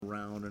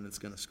that's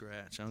going to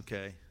scratch.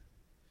 Okay.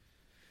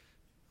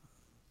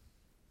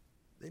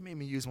 They made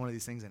me use one of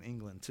these things in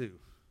England, too.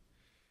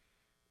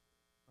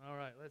 All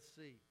right, let's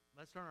see.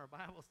 Let's turn our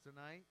Bibles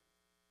tonight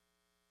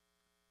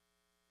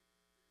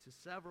to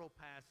several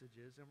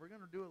passages, and we're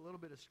going to do a little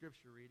bit of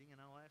scripture reading, and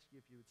I'll ask you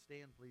if you would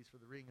stand, please, for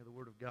the reading of the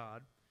Word of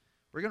God.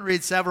 We're going to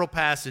read several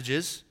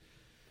passages,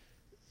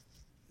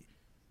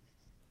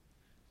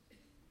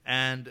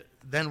 and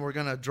then we're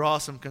going to draw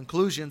some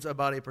conclusions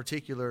about a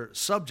particular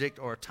subject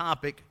or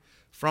topic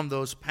from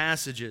those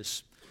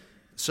passages.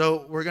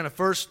 So we're going to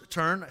first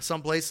turn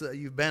someplace that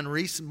you've been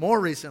more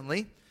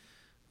recently.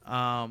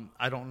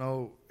 I don't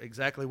know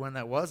exactly when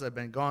that was. I've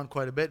been gone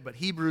quite a bit. But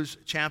Hebrews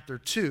chapter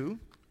 2.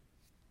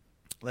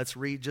 Let's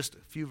read just a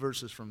few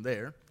verses from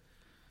there.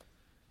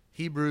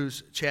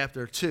 Hebrews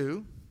chapter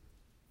 2.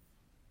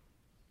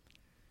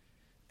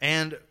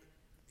 And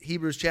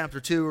Hebrews chapter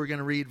 2, we're going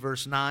to read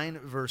verse 9,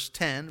 verse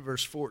 10,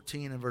 verse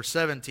 14, and verse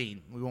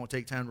 17. We won't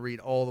take time to read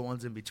all the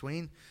ones in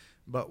between,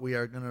 but we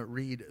are going to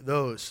read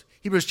those.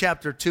 Hebrews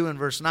chapter 2 and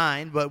verse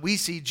 9, but we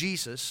see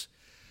Jesus,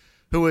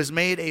 who was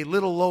made a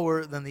little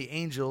lower than the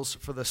angels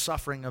for the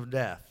suffering of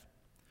death,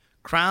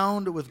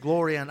 crowned with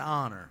glory and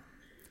honor,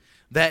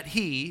 that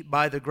he,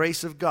 by the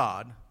grace of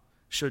God,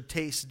 should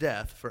taste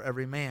death for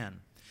every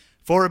man.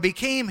 For it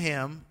became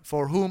him,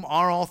 for whom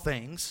are all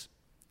things,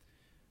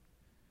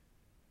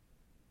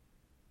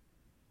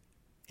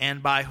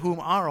 and by whom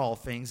are all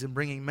things, in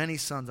bringing many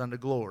sons unto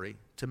glory,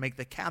 to make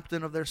the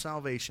captain of their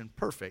salvation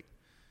perfect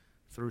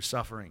through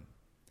suffering.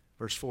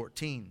 Verse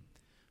 14,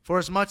 for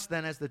as much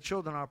then as the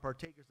children are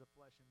partakers of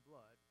flesh and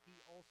blood, he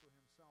also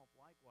himself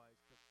likewise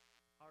took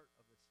part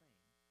of the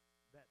same,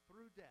 that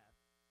through death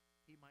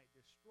he might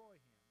destroy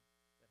him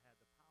that had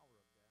the power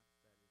of death,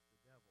 that is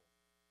the devil.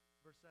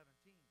 Verse 17,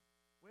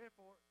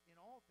 wherefore in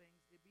all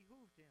things it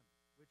behooved him,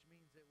 which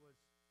means it was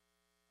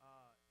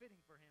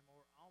fitting for him,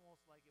 or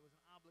almost like it was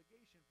an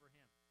obligation for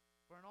him.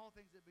 For in all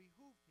things it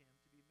behooved him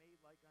to be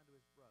made like unto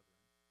his brethren,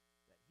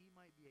 that he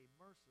might be a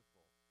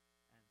merciful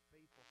and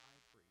faithful high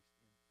priest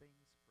in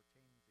things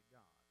pertaining to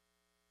God,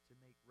 to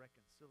make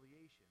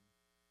reconciliation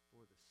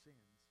for the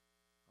sins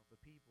of the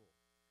people.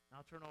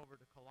 Now turn over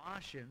to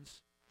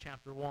Colossians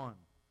chapter 1.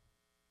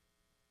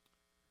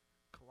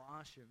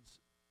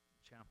 Colossians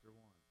chapter 1.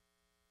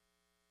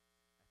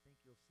 I think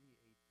you'll see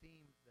a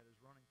theme that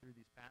is running through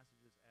these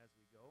passages as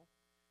we go.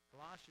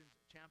 Colossians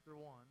chapter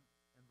 1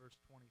 and verse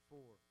 24.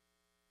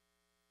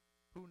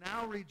 Who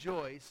now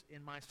rejoice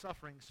in my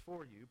sufferings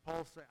for you.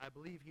 I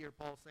believe here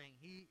Paul's saying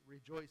he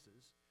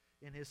rejoices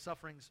in his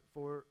sufferings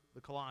for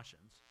the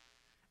Colossians.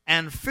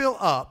 And fill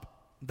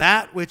up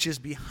that which is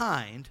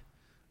behind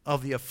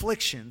of the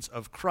afflictions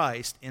of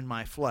Christ in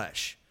my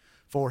flesh,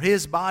 for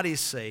his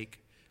body's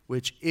sake,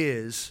 which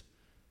is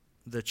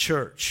the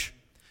church.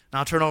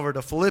 Now turn over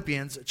to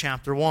Philippians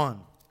chapter 1.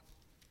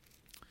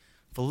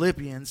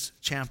 Philippians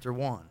chapter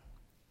 1.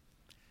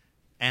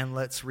 And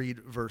let's read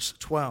verse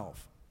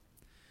 12.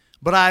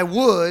 But I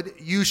would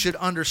you should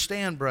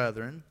understand,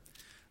 brethren,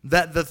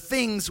 that the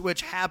things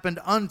which happened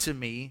unto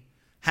me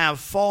have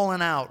fallen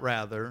out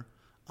rather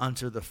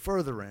unto the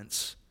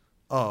furtherance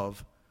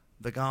of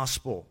the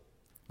gospel.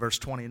 Verse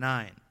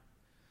 29.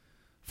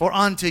 For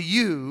unto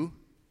you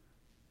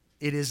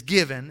it is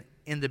given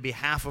in the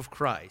behalf of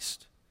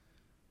Christ,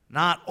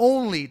 not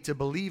only to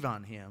believe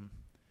on him,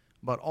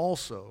 but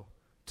also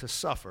to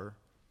suffer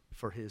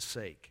for his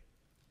sake,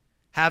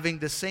 having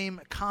the same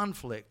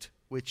conflict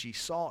which ye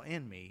saw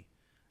in me,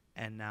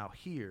 and now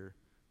here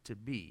to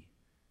be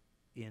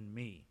in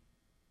me.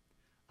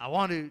 I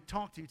want to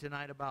talk to you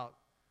tonight about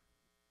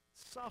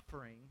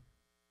suffering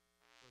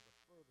for the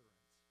furtherance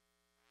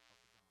of the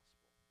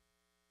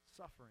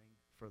gospel. Suffering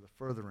for the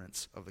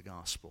furtherance of the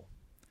gospel.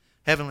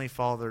 Heavenly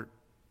Father,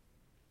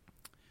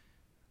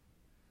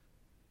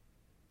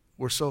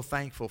 we're so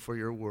thankful for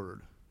your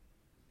word.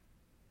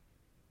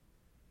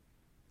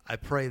 I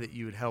pray that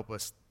you would help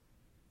us,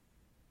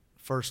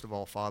 first of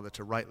all, Father,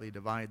 to rightly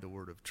divide the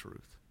word of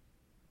truth.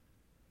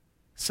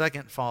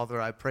 Second,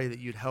 Father, I pray that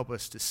you'd help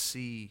us to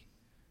see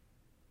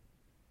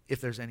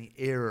if there's any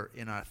error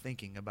in our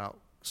thinking about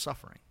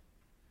suffering.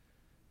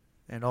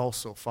 And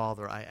also,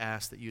 Father, I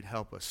ask that you'd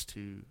help us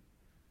to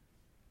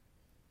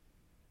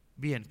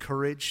be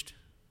encouraged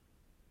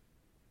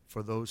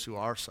for those who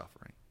are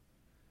suffering,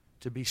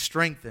 to be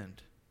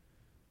strengthened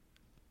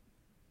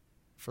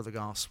for the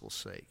gospel's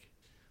sake.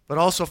 But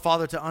also,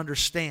 Father, to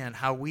understand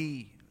how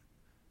we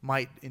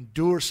might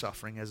endure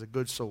suffering as a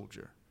good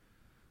soldier.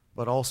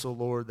 But also,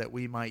 Lord, that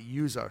we might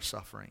use our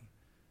suffering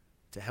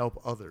to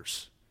help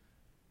others,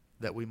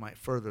 that we might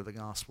further the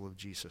gospel of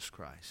Jesus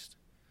Christ.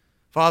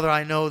 Father,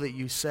 I know that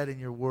you said in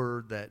your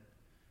word that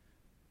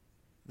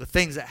the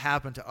things that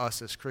happen to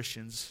us as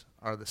Christians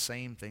are the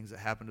same things that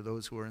happen to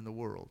those who are in the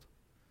world.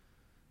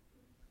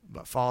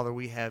 But Father,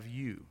 we have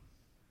you,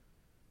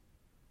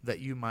 that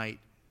you might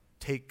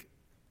take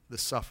the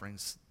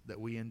sufferings that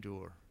we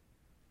endure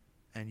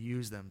and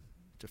use them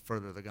to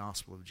further the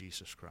gospel of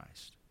Jesus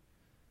Christ.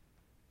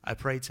 I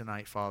pray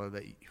tonight, Father,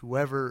 that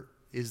whoever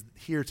is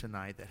here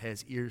tonight that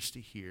has ears to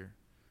hear,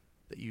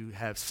 that you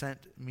have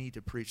sent me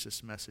to preach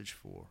this message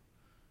for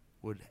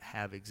would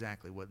have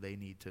exactly what they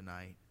need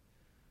tonight.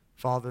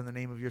 Father, in the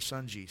name of your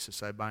Son,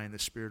 Jesus, I bind the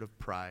spirit of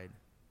pride.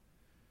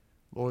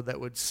 Lord, that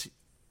would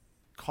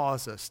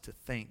cause us to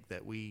think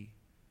that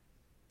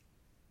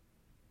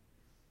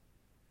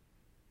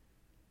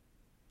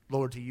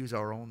Lord, to use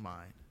our own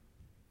mind,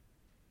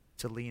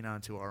 to lean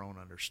onto our own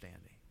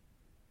understanding.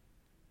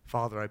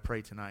 Father, I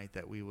pray tonight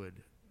that we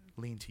would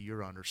lean to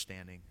your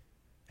understanding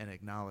and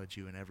acknowledge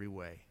you in every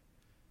way.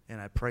 And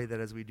I pray that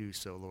as we do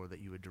so, Lord,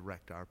 that you would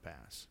direct our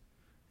paths.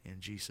 In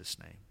Jesus'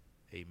 name,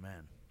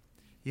 amen.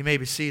 You may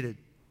be seated.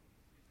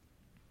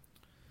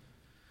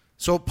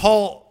 So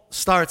Paul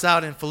starts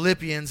out in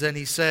Philippians and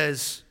he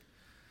says,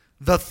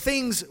 the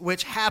things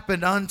which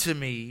happened unto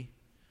me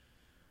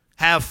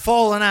have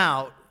fallen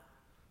out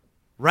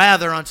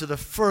rather unto the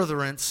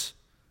furtherance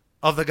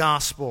of the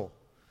gospel.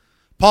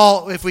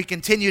 Paul, if we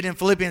continued in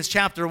Philippians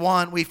chapter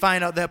 1, we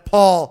find out that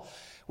Paul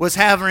was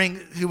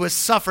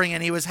suffering,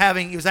 and he was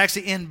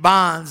actually in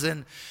bonds,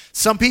 and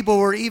some people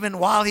were, even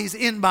while he's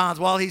in bonds,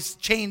 while he's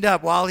chained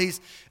up, while he's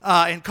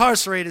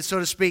incarcerated, so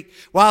to speak,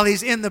 while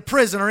he's in the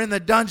prison or in the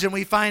dungeon,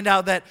 we find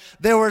out that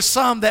there were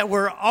some that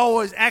were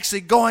always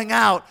actually going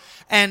out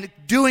and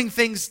doing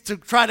things to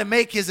try to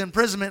make his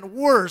imprisonment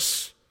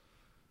worse,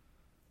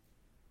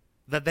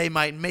 that they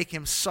might make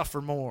him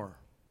suffer more.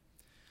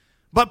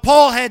 But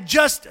Paul had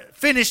just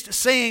finished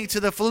saying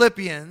to the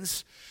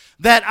Philippians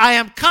that I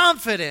am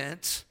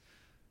confident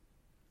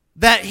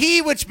that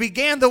he which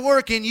began the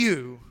work in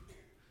you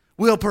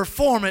will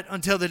perform it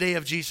until the day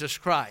of Jesus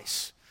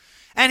Christ.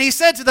 And he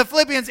said to the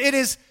Philippians, it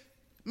is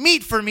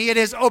meet for me, it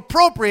is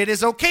appropriate, it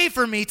is okay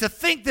for me to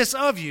think this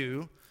of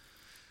you,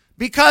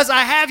 because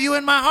I have you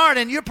in my heart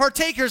and you're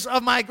partakers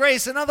of my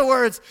grace. In other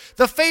words,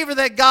 the favor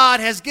that God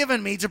has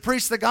given me to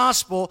preach the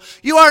gospel,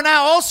 you are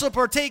now also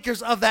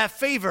partakers of that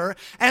favor.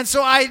 And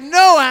so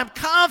I'm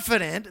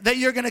confident that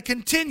you're going to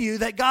continue,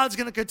 that God's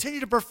going to continue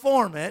to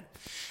perform it.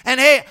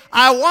 And hey,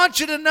 I want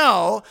you to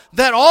know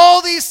that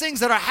all these things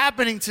that are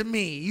happening to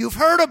me, you've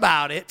heard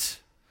about it,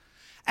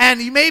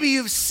 and maybe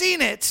you've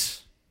seen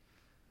it,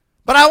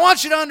 but I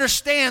want you to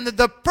understand that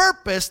the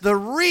purpose, the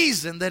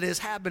reason that is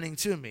happening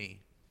to me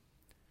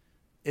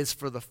is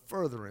for the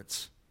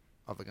furtherance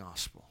of the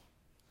gospel.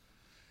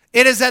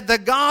 It is that the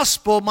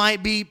gospel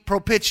might be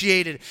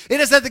propitiated. It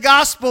is that the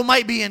gospel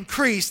might be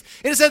increased.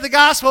 It is that the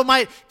gospel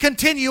might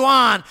continue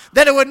on,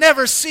 that it would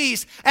never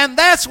cease. And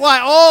that's why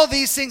all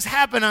these things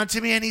happen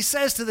unto me. And he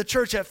says to the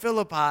church at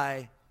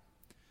Philippi,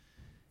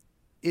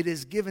 it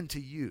is given to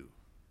you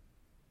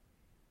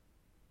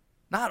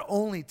not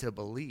only to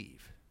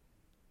believe,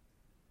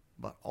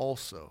 but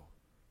also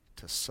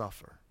to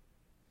suffer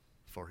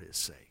for his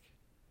sake.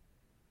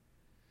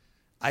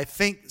 I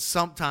think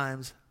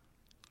sometimes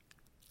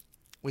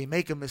we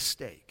make a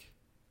mistake.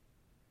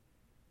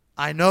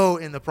 I know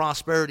in the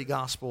prosperity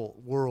gospel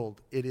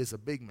world, it is a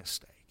big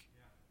mistake.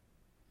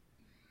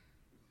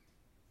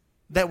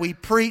 That we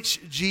preach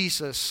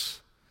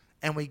Jesus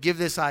and we give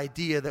this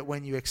idea that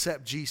when you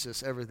accept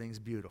Jesus, everything's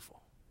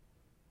beautiful.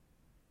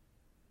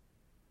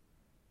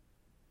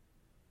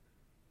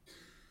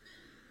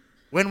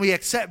 When we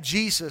accept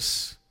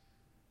Jesus,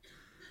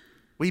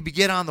 we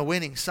begin on the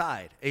winning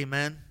side.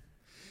 Amen.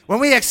 When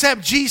we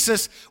accept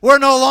Jesus, we're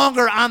no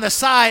longer on the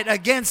side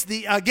against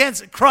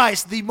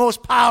Christ, the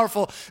most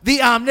powerful,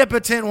 the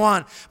omnipotent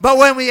one. But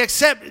when we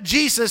accept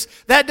Jesus,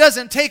 that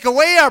doesn't take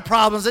away our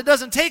problems. It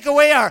doesn't take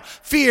away our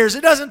fears.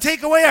 It doesn't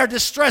take away our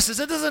distresses.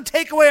 It doesn't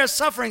take away our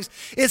sufferings.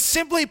 It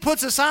simply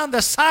puts us on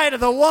the side of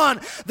the one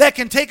that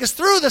can take us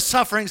through the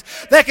sufferings,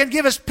 that can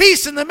give us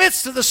peace in the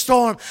midst of the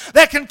storm,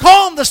 that can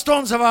calm the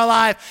storms of our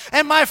life.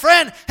 And my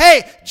friend,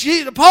 hey,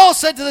 Paul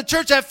said to the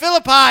church at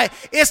Philippi,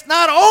 it's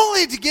not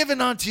only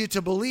given unto you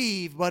to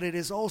believe, but it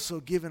is also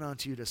given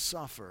unto you to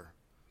suffer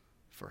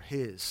for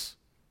his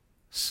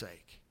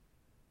sake.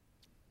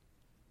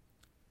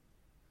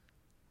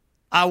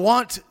 I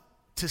want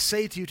to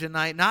say to you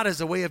tonight, not as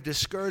a way of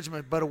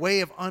discouragement, but a way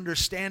of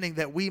understanding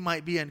that we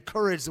might be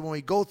encouraged when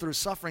we go through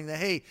suffering, that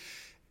hey,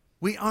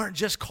 we aren't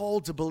just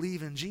called to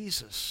believe in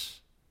Jesus.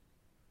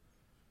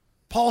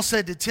 Paul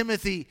said to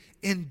Timothy,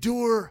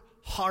 endure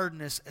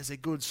hardness as a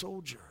good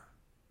soldier.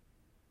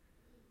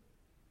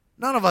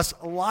 None of us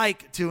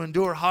like to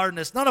endure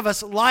hardness. None of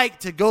us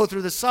like to go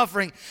through the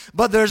suffering.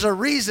 But there's a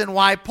reason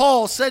why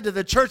Paul said to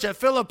the church at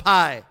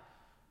Philippi,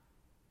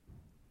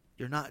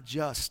 you're not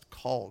just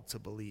called to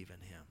believe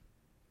in him.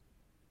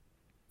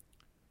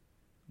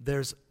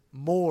 There's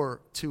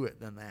more to it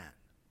than that.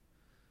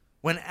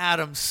 When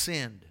Adam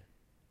sinned,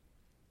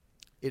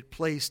 it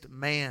placed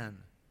man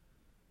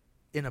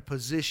in a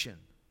position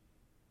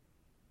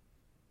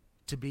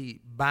to be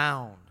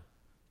bound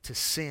to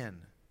sin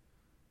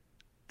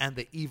and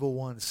the evil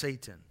one,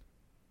 Satan.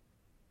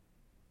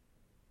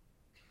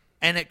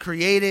 And it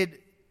created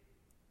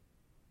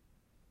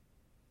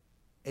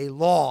a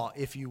law,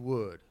 if you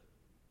would,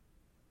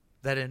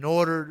 that in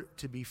order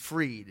to be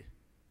freed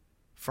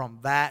from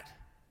that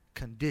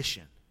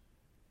condition,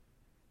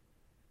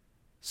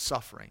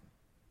 suffering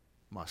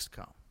must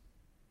come.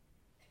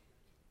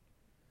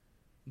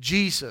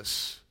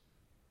 Jesus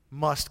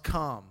must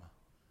come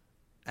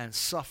and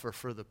suffer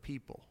for the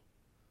people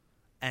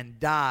and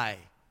die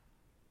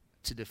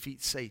to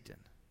defeat Satan,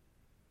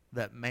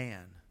 that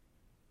man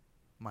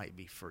might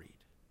be freed.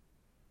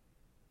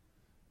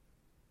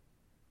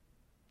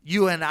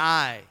 You and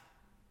I,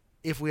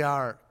 if we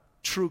are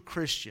true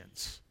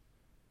Christians,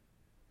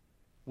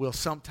 will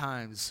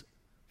sometimes,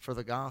 for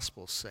the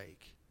gospel's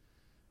sake,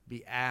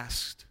 be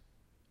asked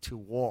to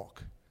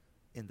walk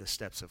in the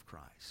steps of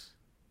Christ.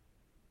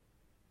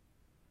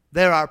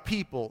 There are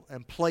people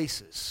and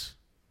places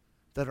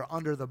that are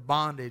under the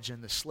bondage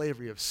and the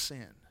slavery of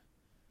sin,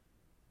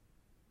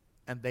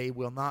 and they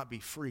will not be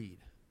freed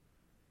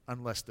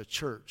unless the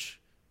church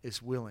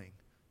is willing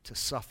to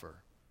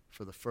suffer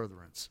for the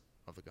furtherance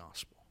of the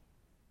gospel.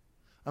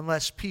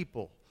 Unless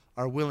people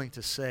are willing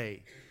to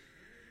say,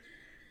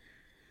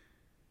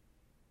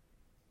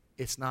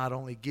 it's not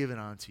only given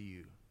unto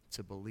you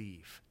to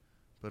believe,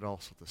 but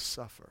also to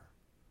suffer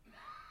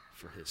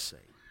for his sake.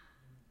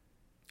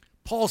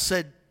 Paul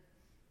said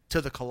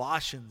to the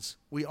Colossians,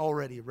 we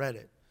already read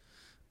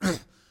it.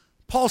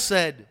 Paul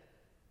said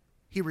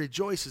he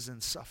rejoices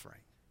in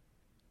suffering,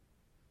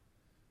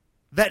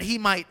 that he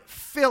might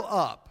fill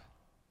up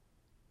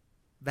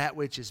that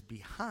which is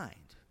behind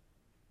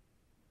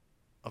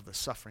of the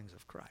sufferings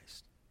of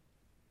Christ.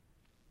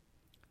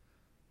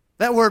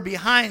 That word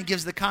behind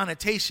gives the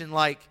connotation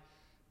like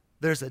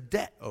there's a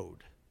debt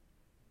owed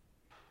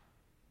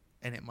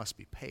and it must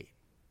be paid.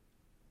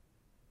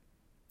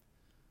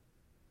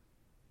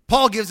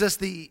 Paul gives us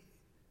the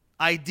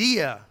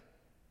idea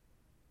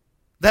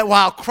that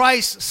while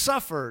Christ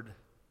suffered,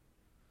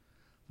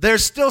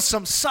 there's still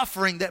some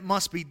suffering that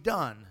must be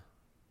done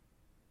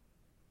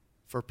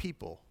for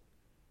people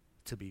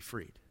to be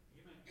freed.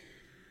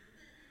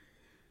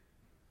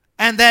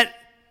 And that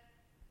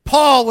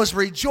Paul was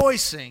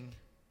rejoicing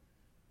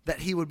that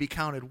he would be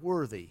counted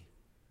worthy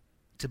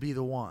to be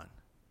the one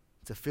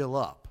to fill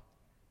up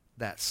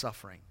that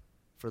suffering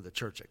for the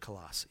church at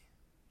Colossae.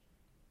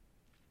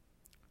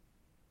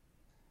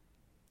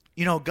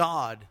 You know,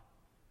 God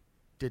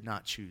did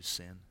not choose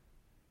sin.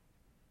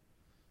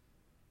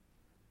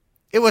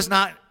 It was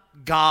not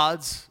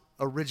God's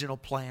original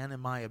plan, in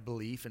my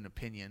belief and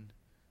opinion,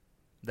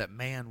 that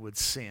man would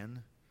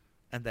sin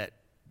and that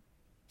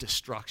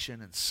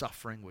destruction and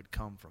suffering would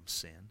come from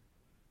sin.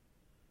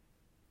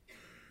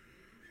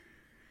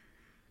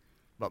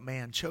 But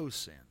man chose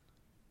sin.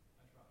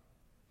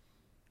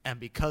 And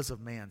because of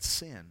man's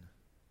sin,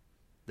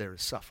 there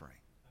is suffering.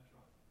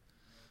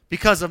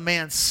 Because of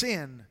man's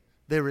sin,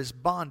 there is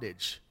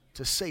bondage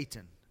to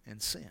Satan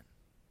and sin.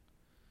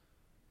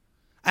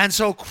 And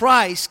so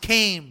Christ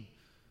came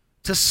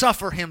to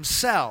suffer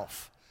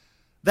himself,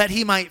 that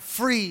he might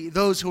free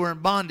those who are in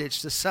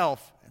bondage to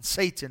self and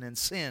Satan and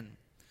sin.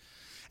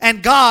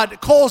 And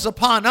God calls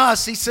upon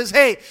us. He says,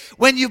 hey,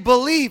 when you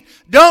believe,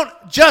 don't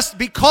just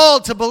be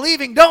called to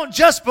believing. Don't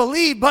just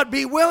believe, but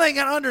be willing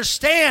and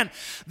understand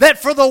that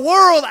for the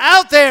world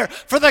out there,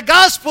 for the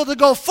gospel to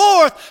go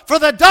forth, for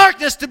the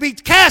darkness to be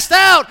cast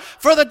out,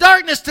 for the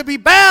darkness to be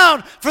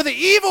bound, for the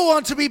evil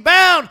one to be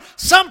bound,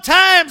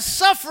 sometimes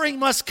suffering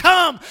must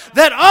come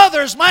that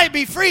others might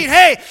be freed.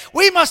 Hey,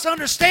 we must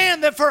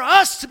understand that for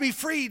us to be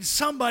freed,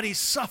 somebody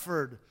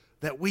suffered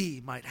that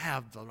we might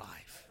have the life.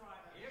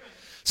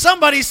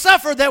 Somebody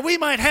suffered that we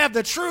might have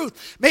the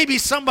truth. Maybe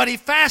somebody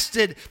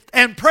fasted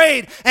and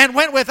prayed and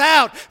went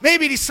without.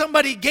 Maybe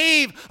somebody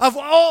gave of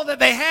all that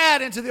they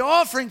had into the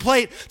offering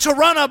plate to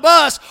run a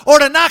bus or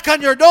to knock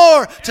on your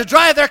door, to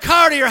drive their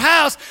car to your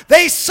house.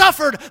 They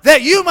suffered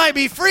that you might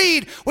be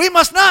freed. We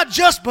must not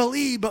just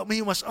believe, but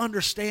we must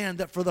understand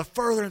that for the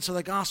furtherance of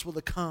the gospel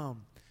to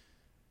come,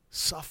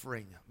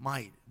 suffering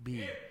might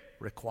be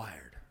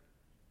required.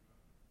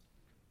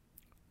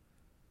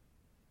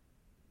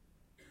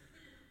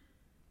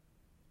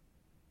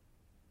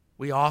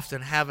 We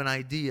often have an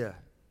idea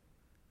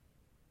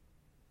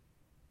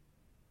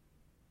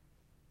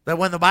that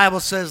when the Bible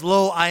says,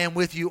 lo, I am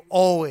with you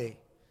always,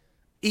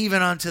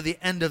 even unto the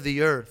end of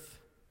the earth,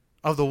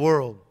 of the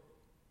world,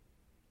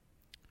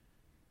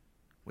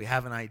 we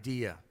have an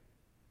idea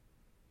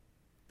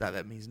that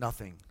that means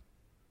nothing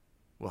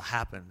will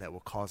happen that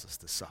will cause us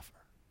to suffer.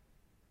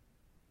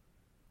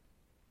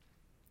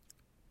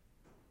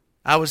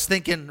 I was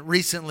thinking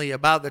recently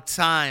about the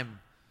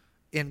time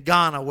in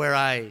Ghana where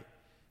I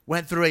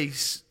went through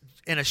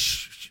in a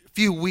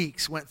few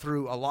weeks, went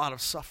through a lot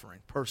of suffering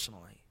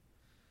personally.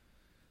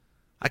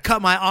 I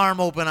cut my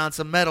arm open on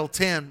some metal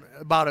tin,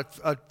 about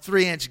a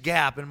 3-inch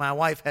gap, and my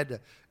wife had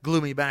to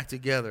glue me back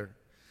together.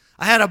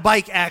 I had a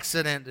bike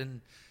accident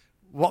and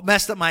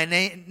messed up my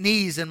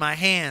knees and my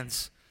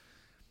hands.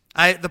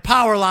 The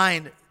power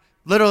line,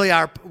 literally,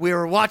 we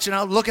were looking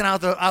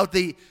out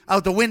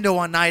the window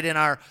one night, and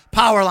our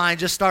power line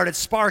just started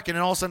sparking,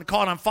 and all of a sudden it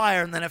caught on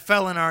fire, and then it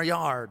fell in our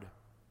yard.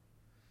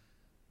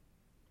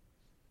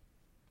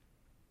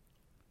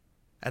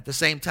 At the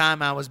same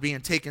time, I was being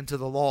taken to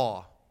the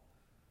law.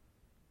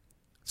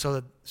 So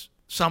that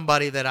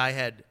somebody that I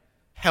had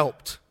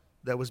helped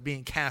that was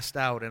being cast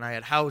out, and I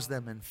had housed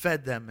them and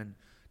fed them and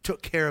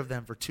took care of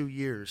them for 2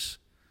 years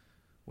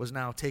was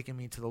now taking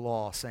me to the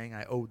law, saying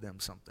I owed them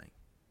something.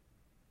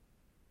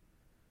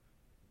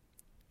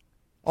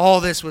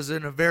 All this was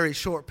in a very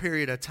short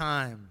period of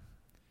time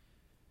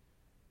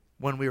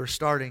when we were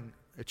starting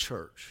a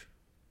church.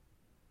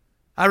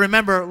 I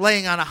remember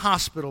laying on a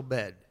hospital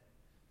bed,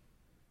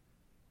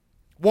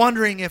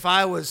 wondering if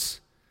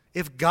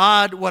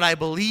God, what I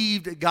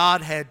believed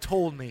God had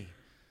told me,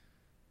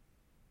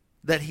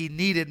 that He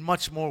needed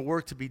much more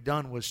work to be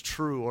done, was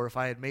true, or if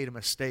I had made a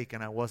mistake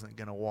and I wasn't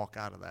going to walk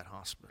out of that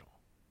hospital.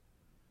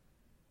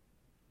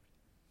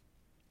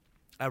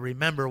 I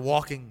remember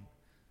walking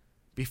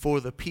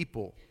before the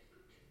people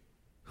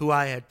who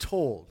I had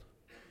told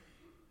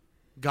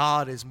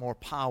God is more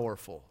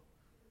powerful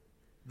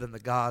than the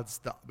gods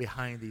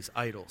behind these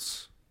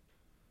idols.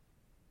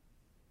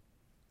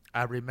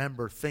 I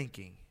remember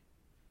thinking,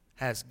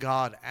 has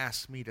God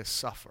asked me to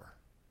suffer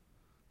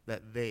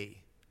that they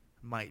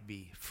might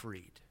be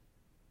freed?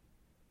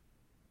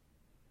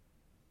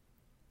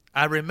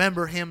 I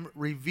remember Him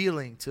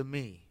revealing to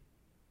me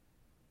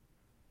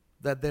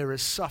that there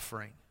is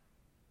suffering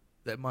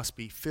that must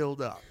be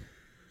filled up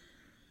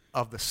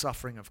of the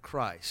suffering of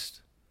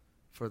Christ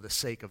for the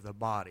sake of the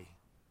body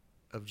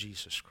of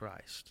Jesus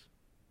Christ.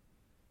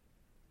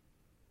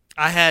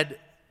 I had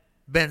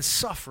been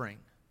suffering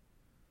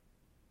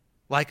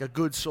like a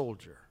good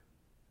soldier.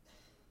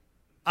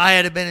 I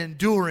had been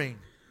enduring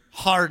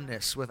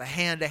hardness with a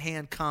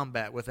hand-to-hand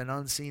combat with an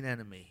unseen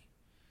enemy.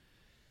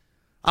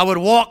 I would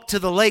walk to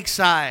the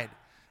lakeside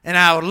and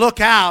I would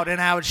look out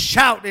and I would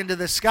shout into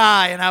the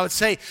sky and I would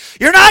say,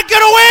 "You're not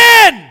going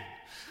to win!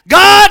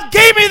 God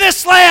gave me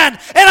this land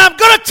and I'm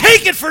going to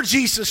take it for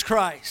Jesus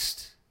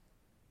Christ."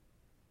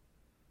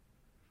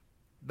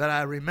 But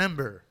I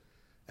remember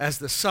as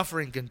the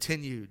suffering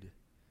continued,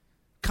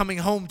 coming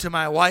home to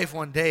my wife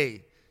one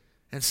day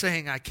and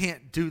saying, "I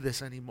can't do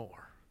this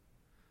anymore.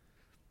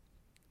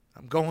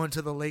 I'm going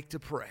to the lake to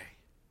pray.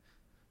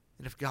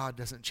 And if God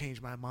doesn't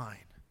change my mind,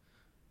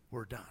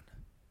 we're done."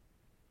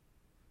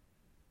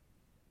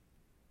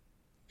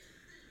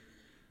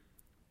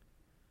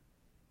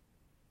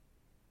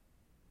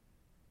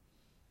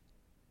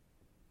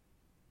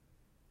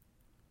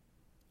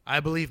 I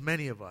believe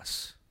many of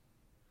us,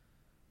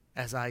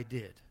 as I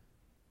did,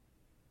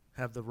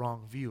 have the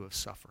wrong view of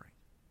suffering.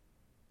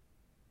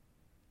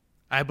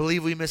 I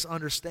believe we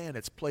misunderstand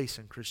its place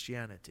in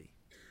Christianity.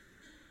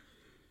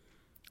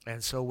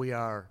 And so we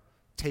are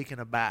taken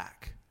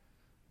aback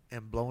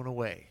and blown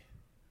away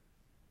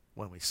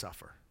when we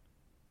suffer.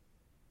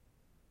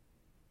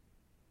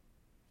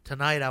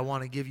 Tonight I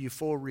want to give you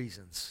 4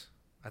 reasons,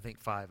 I think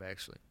 5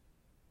 actually,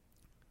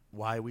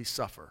 why we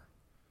suffer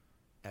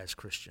as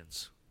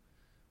Christians.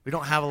 We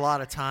don't have a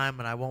lot of time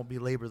and I won't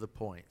belabor the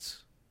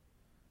points.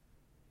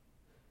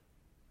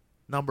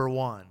 Number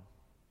 1,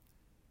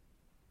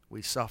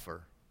 we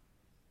suffer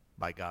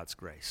by God's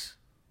grace.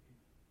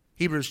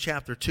 Hebrews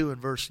chapter 2 and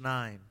verse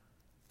 9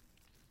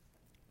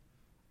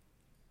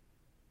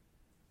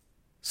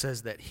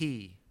 says that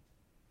He,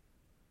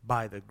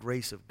 by the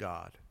grace of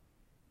God,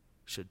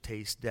 should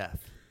taste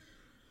death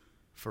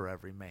for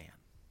every man.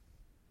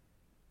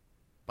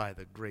 By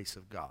the grace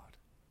of God.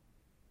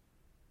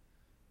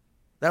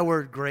 That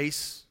word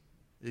grace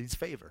means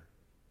favor.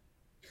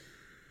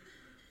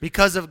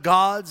 Because of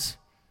God's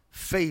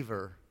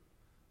favor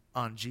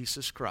on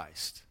Jesus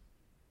Christ,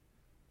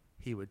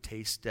 He would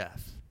taste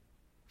death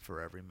for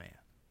every man.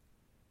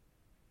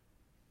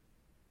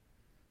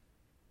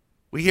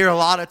 We hear a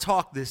lot of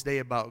talk this day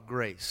about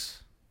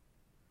grace.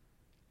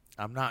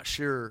 I'm not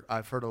sure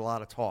I've heard a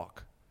lot of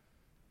talk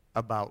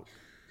about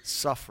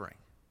suffering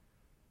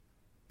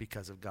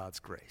because of God's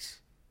grace.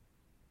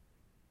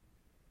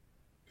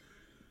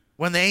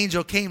 When the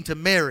angel came to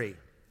Mary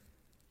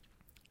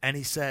and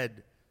he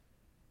said,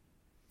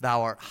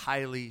 "Thou art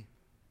highly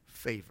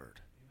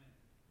favored,"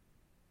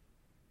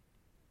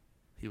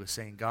 he was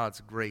saying God's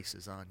grace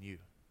is on you.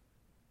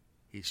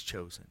 He's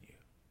chosen you.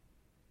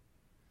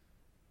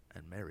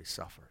 And Mary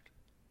suffered.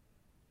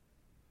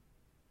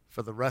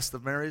 For the rest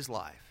of Mary's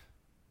life,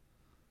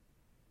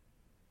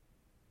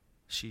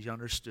 she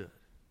understood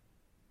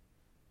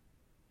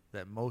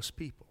that most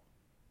people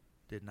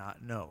did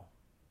not know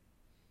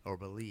or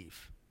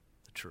believe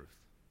the truth.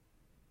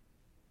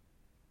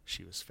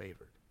 She was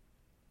favored.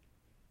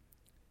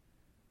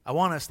 I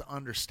want us to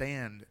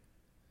understand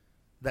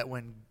that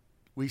when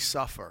we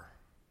suffer,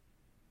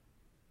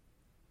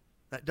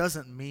 that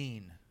doesn't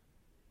mean,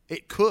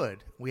 it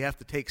could, we have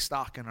to take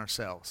stock in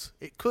ourselves.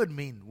 It could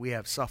mean we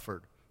have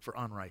suffered for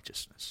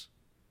unrighteousness.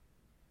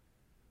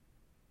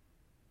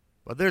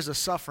 But there's a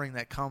suffering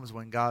that comes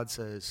when God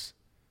says,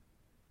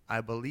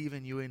 "I believe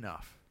in you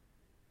enough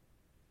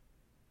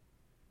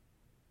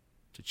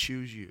to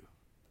choose you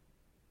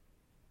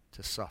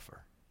to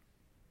suffer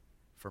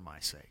for my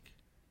sake."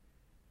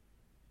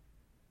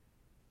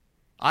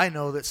 I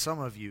know that some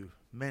of you,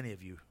 many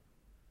of you,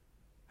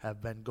 have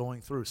been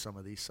going through some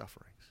of these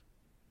sufferings.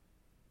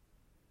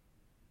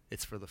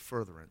 It's for the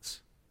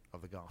furtherance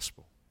of the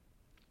gospel.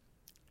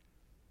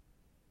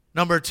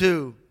 Number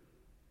 2,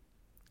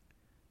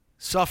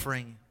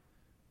 Suffering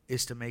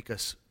is to make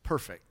us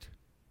perfect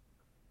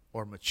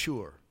or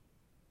mature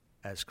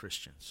as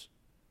Christians.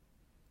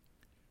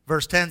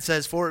 Verse 10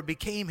 says, "For it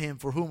became him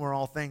for whom are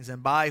all things,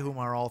 and by whom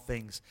are all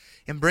things,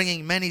 in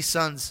bringing many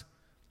sons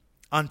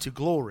unto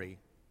glory,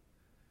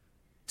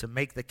 to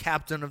make the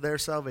captain of their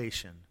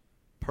salvation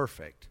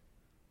perfect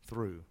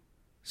through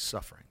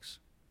sufferings."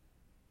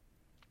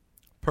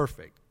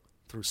 Perfect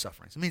through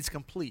sufferings. It means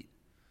complete.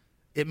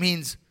 It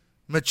means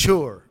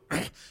mature.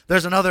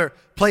 There's another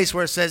place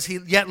where it says, "He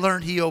yet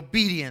learned he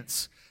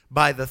obedience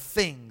by the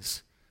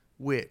things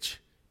which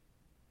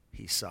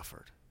he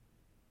suffered."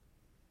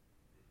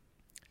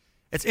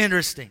 It's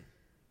interesting.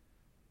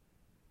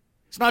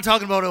 It's not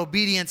talking about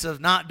obedience of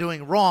not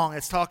doing wrong.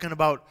 It's talking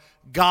about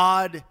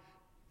God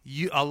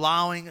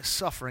allowing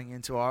suffering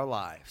into our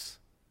lives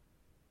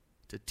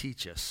to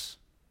teach us,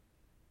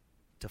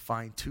 to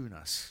fine-tune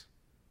us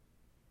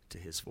to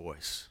his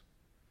voice,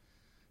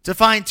 to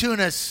fine-tune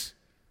us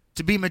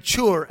to be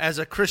mature as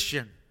a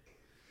Christian,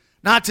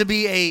 not to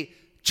be a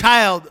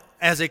child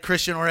as a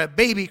Christian or a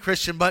baby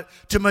Christian, but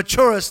to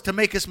mature us, to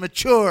make us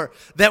mature,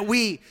 that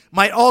we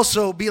might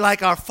also be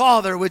like our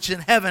Father which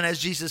in heaven, as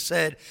Jesus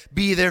said,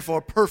 "Be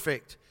therefore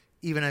perfect,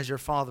 even as your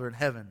Father in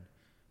heaven,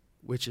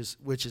 which is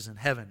in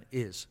heaven,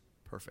 is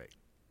perfect."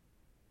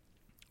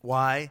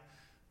 Why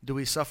do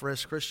we suffer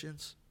as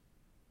Christians?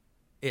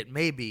 It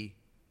may be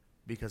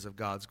because of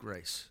God's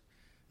grace.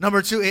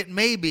 Number two, it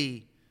may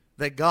be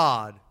that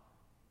God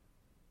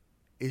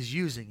is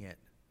using it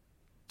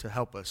to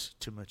help us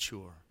to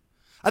mature.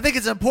 I think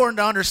it's important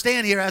to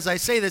understand here as I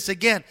say this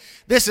again,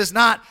 this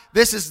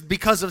is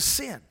because of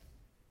sin.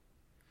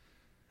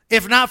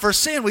 If not for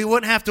sin, we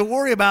wouldn't have to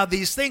worry about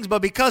these things,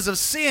 but because of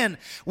sin,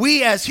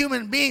 we as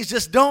human beings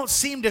just don't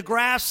seem to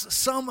grasp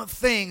some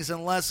things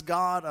unless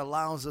God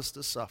allows us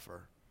to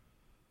suffer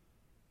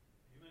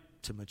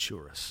to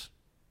mature us.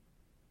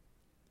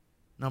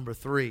 Number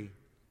three,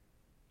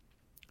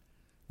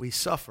 we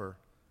suffer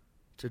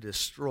to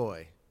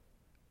destroy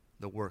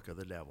the work of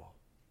the devil.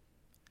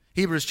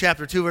 Hebrews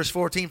chapter 2 verse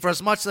 14, "For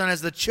as much then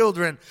as the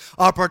children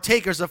are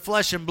partakers of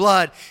flesh and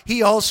blood,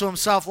 he also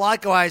himself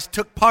likewise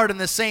took part in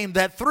the same,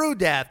 that through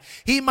death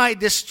he might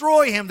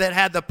destroy him that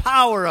had the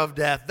power of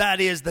death,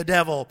 that is, the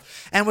devil."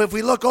 And if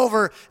we look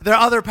over, there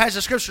are other passages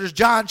of scriptures,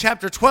 John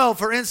chapter 12,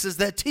 for instance,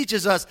 that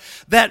teaches us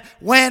that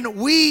when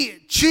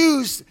we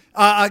choose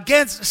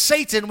against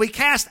Satan, we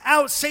cast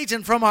out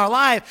Satan from our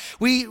life.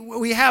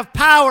 We have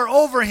power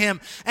over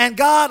him. And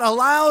God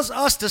allows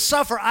us to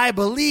suffer, I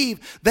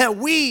believe, that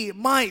we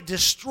might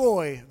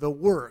destroy the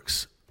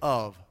works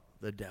of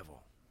the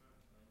devil.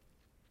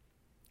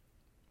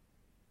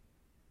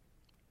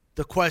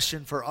 The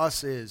question for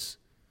us is,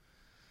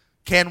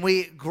 can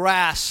we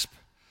grasp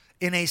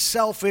in a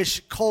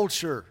selfish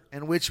culture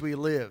in which we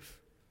live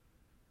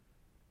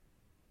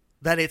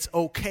that it's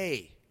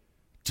okay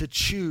to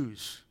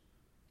choose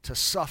to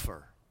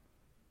suffer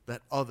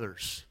that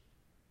others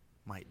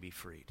might be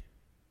freed?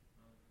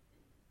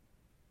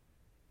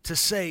 To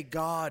say,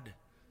 "God,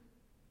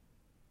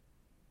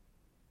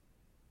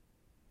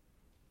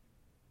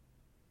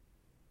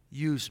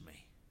 use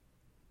me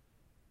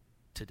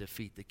to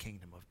defeat the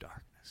kingdom of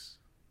darkness.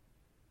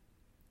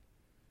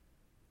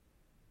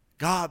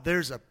 God,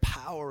 there's a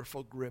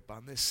powerful grip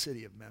on this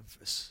city of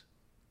Memphis.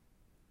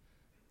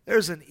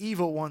 There's an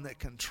evil one that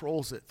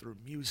controls it through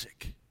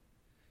music,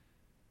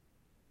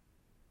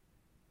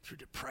 through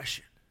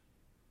depression.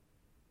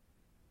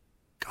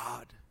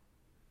 God,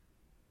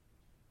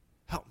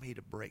 help me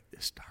to break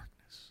this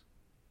darkness."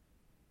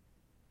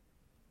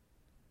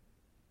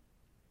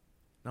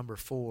 Number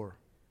 4,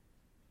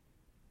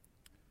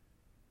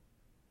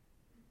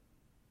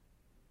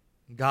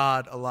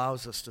 God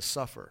allows us to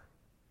suffer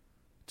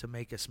to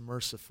make us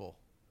merciful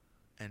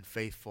and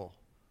faithful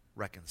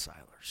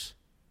reconcilers.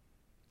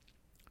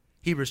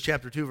 Hebrews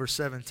chapter 2 verse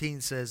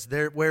 17 says,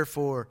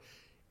 "Wherefore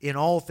in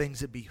all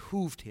things it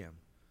behooved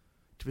him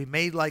to be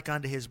made like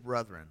unto his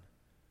brethren,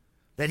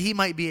 that he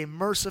might be a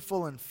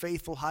merciful and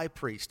faithful high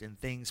priest in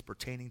things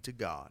pertaining to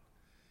God,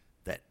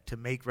 that to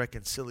make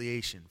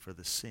reconciliation for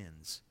the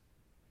sins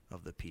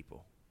of the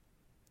people."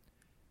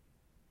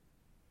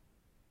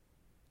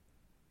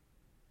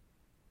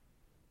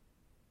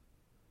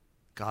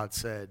 God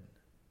said,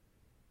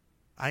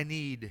 "I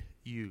need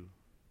you,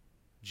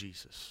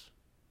 Jesus,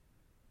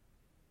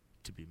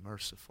 to be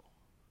merciful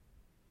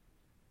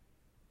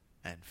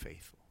and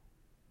faithful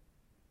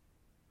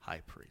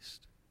high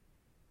priest."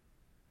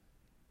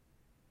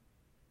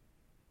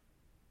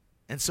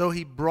 And so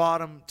he brought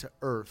him to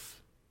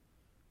earth.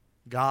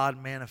 God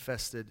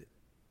manifested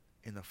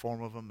in the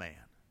form of a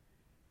man.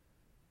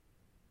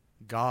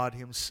 God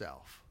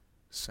himself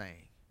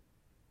saying,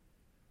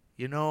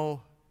 "You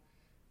know,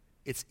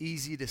 it's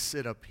easy to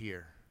sit up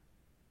here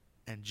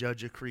and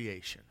judge a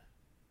creation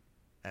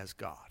as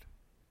God.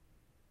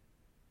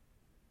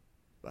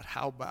 But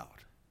how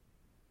about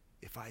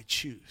if I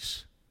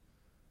choose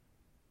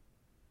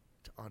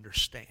to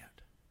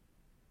understand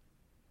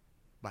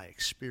by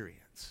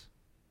experience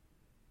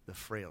the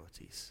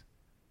frailties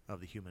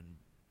of the human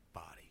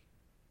body,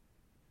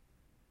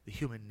 the the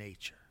human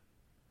nature,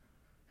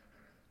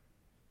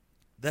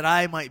 that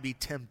I might be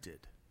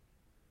tempted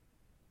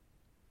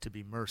to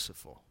be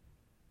merciful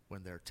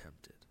when they're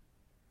tempted,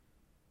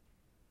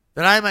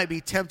 that I might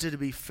be tempted to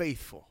be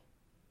faithful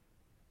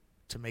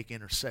to make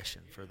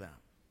intercession for them.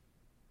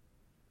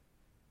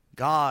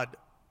 God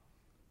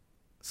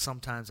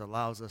sometimes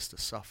allows us to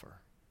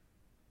suffer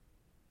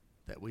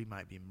that we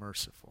might be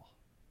merciful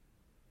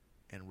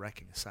in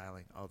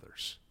reconciling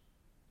others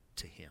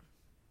to Him,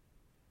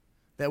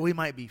 that we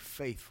might be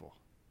faithful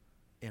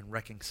in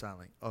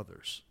reconciling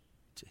others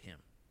to Him.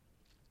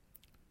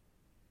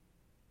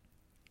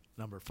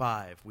 Number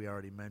 5, we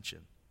already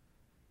mentioned.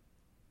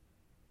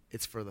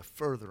 It's for the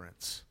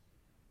furtherance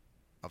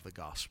of the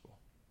gospel.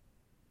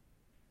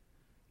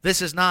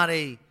 This is not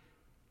a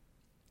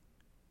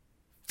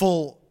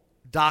full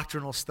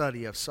doctrinal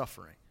study of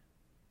suffering.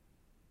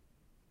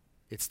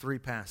 It's 3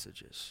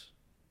 passages.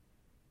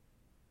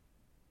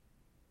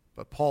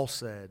 But Paul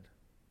said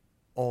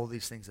all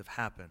these things have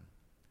happened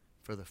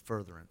for the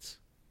furtherance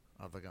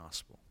of the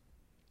gospel.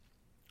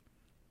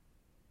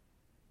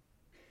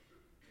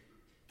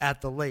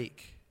 At the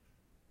lake,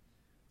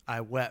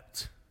 I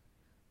wept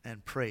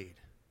and prayed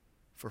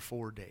for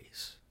 4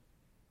 days.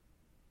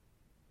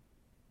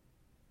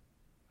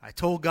 I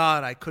told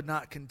God I could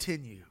not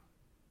continue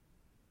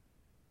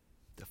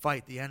to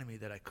fight the enemy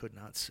that I could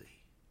not see.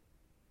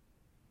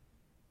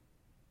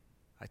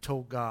 I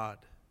told God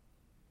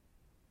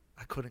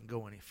I couldn't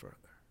go any further.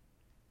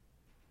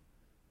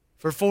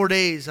 For 4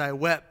 days I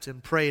wept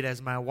and prayed,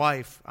 as my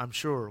wife, I'm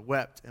sure,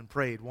 wept and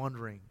prayed,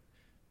 wondering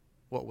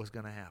what was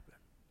going to happen.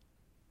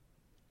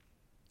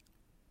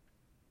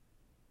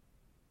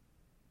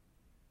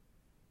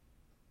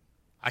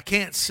 I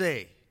can't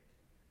say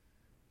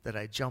that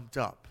I jumped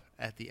up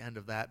at the end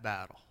of that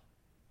battle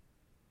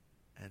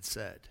and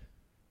said,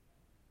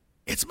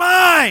 "It's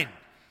mine!"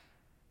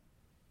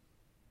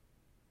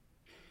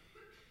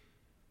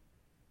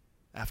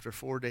 After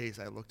 4 days,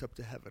 I looked up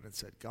to heaven and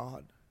said,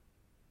 "God,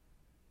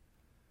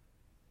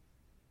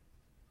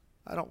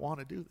 I don't want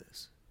to do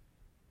this,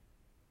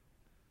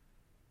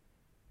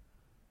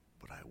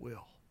 but I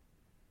will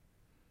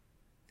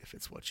if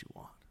it's what you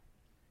want."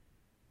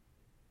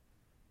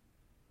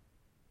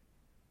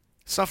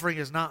 Suffering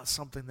is not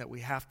something that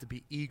we have to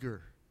be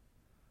eager,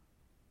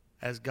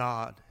 as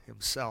God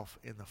Himself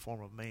in the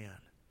form of man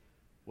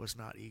was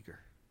not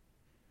eager.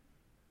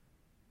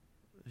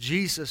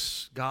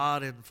 Jesus,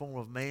 God in the form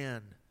of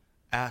man,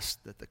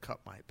 asked that the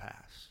cup might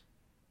pass.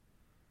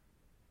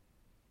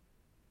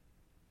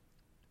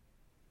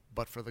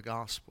 But for the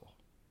gospel,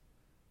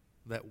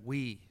 that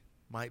we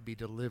might be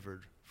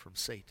delivered from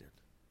Satan,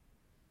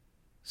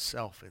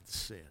 self and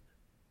sin,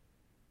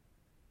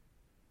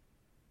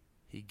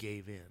 He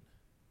gave in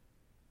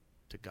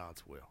to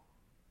God's will.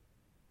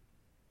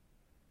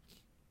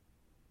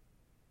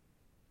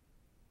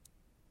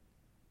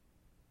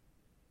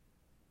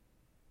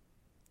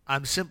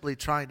 I'm simply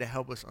trying to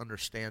help us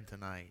understand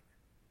tonight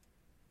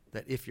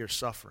that if you're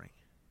suffering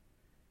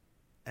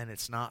and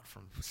it's not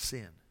from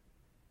sin,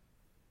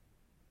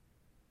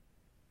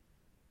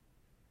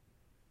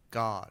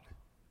 God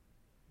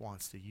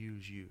wants to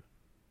use you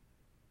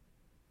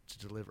to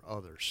deliver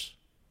others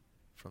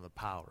from the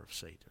power of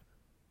Satan.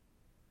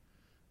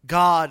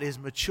 God is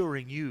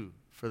maturing you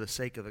for the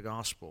sake of the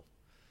gospel.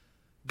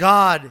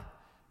 God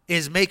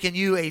is making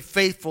you a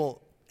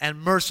faithful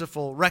and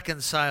merciful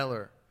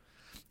reconciler.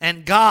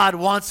 And God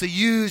wants to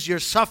use your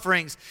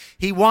sufferings.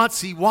 He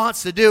wants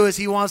to do is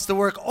He wants to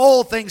work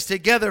all things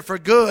together for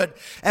good.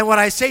 And what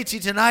I say to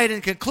you tonight in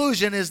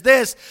conclusion is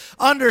this: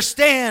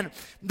 understand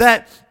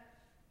that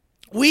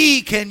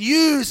we can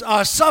use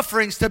our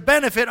sufferings to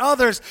benefit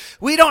others.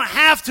 We don't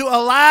have to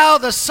allow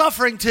the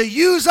suffering to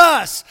use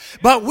us,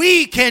 but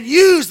we can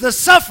use the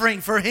suffering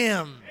for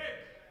Him.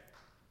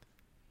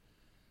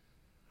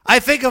 I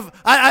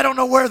don't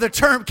know where the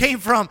term came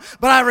from,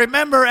 but I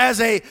remember I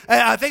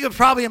think it was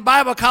probably in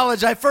Bible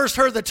college I first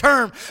heard the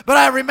term, but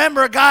I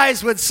remember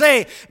guys would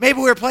say, maybe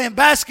we were playing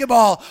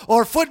basketball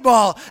or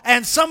football,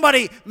 and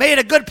somebody made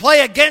a good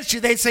play against you.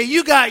 They'd say,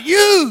 "You got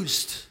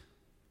used."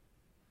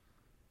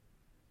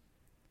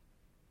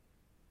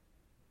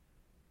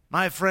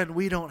 My friend,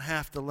 we don't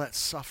have to let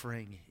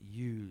suffering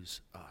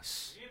use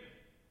us.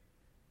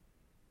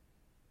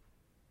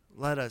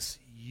 Let us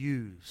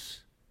use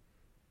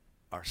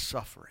our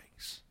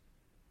sufferings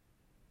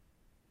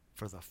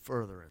for the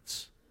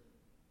furtherance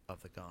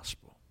of the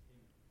gospel.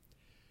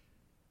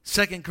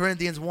 2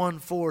 Corinthians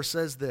 1:4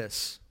 says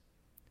this: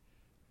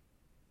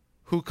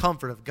 "Who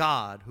comforteth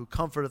God, who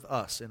comforteth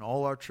us in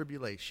all our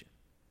tribulation,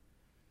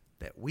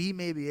 that we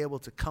may be able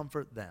to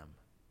comfort them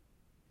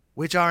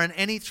which are in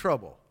any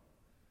trouble,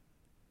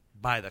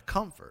 by the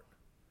comfort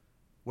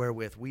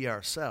wherewith we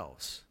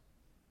ourselves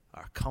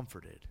are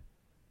comforted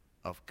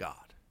of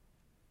God."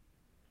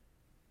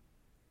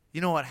 You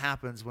know what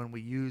happens when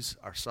we use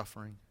our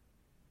suffering?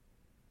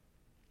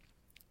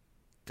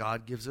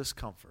 God gives us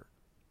comfort.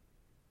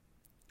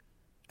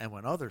 And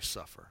when others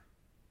suffer,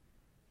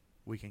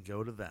 we can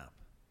go to them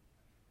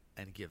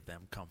and give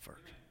them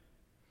comfort.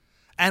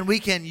 And we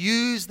can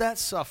use that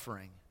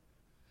suffering.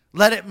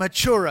 Let it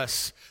mature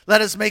us.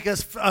 Let us make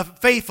us a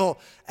faithful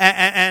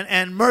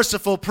and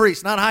merciful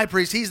priest. Not high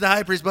priest, he's the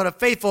high priest, but a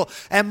faithful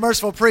and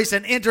merciful priest,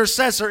 an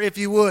intercessor, if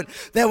you would,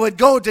 that would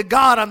go to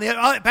God on the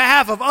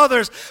behalf of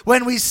others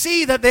when we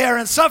see that they are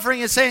in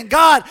suffering and saying,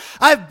 God,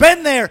 I've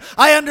been there.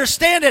 I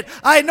understand it.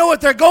 I know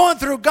what they're going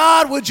through.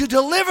 God, would you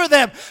deliver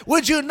them?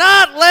 Would you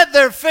not let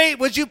their faith,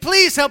 would you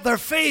please help their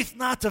faith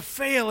not to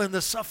fail in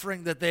the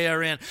suffering that they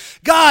are in?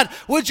 God,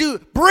 would you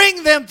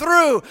bring them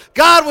through?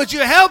 God, would you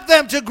help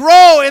them to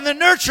grow in the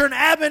nurture and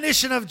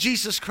admonition of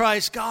Jesus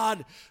Christ?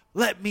 God,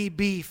 let me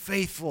be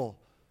faithful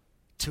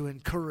to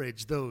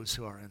encourage those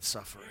who are in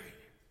suffering.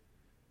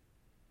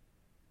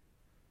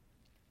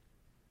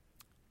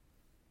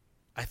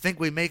 I think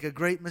we make a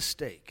great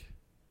mistake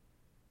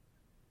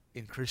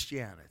in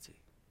Christianity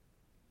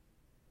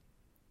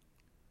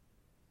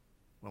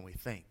when we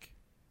think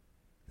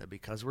that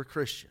because we're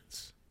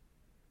Christians,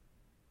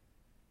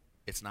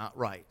 it's not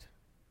right,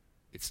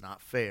 it's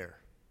not fair,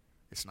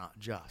 it's not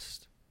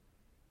just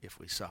if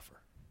we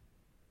suffer.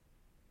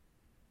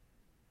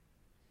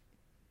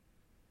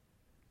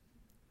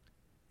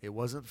 It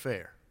wasn't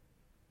fair.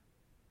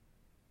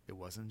 It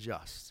wasn't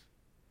just.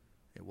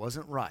 It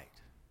wasn't right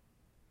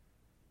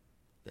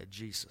that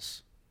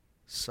Jesus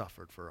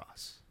suffered for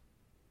us.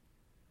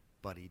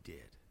 But he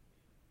did.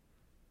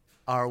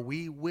 Are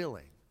we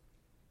willing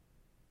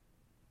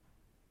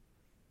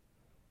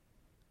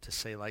to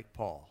say like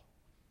Paul,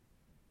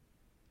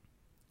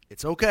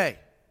 it's okay.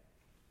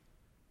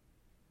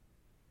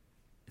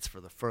 It's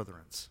for the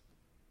furtherance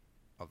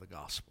of the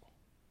gospel.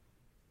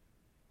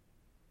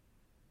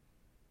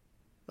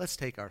 Let's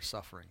take our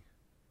suffering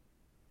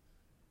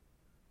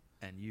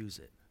and use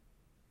it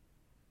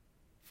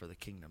for the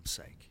kingdom's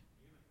sake.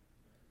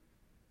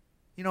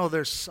 You know,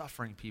 there's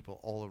suffering people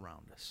all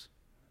around us,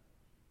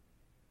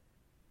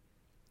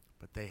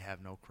 but they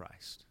have no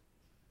Christ.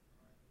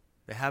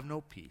 They have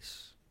no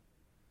peace.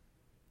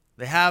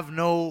 They have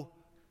no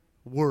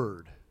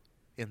word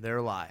in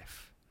their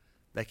life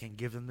that can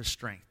give them the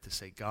strength to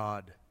say,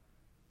 God,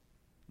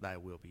 thy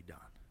will be done.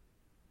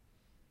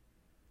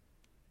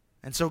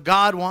 And so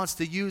God wants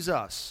to use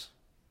us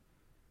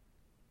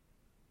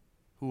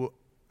who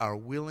are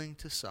willing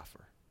to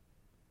suffer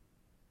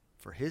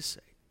for his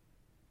sake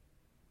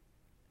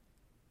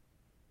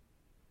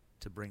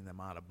to bring them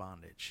out of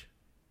bondage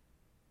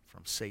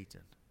from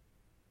Satan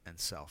and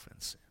self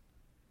and sin.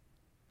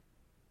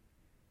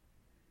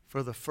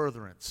 For the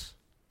furtherance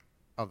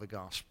of the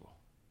gospel.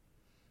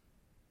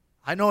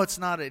 I know it's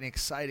not an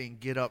exciting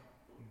get up,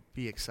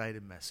 be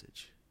excited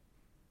message.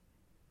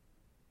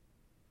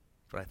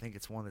 But I think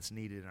it's one that's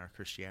needed in our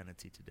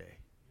Christianity today.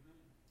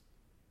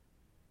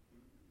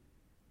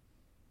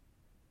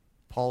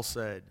 Paul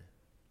said,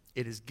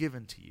 it is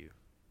given to you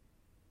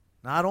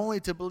not only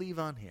to believe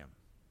on him,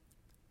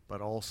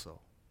 but also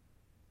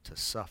to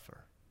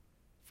suffer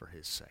for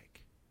his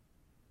sake.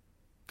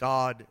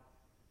 God,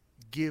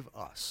 give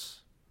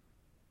us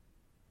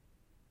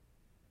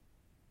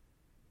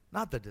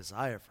not the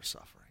desire for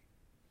suffering,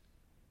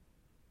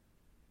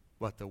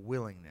 but the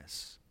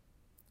willingness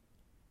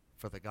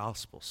for the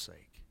gospel's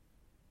sake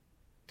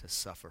to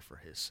suffer for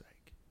his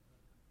sake.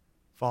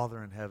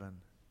 Father in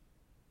heaven,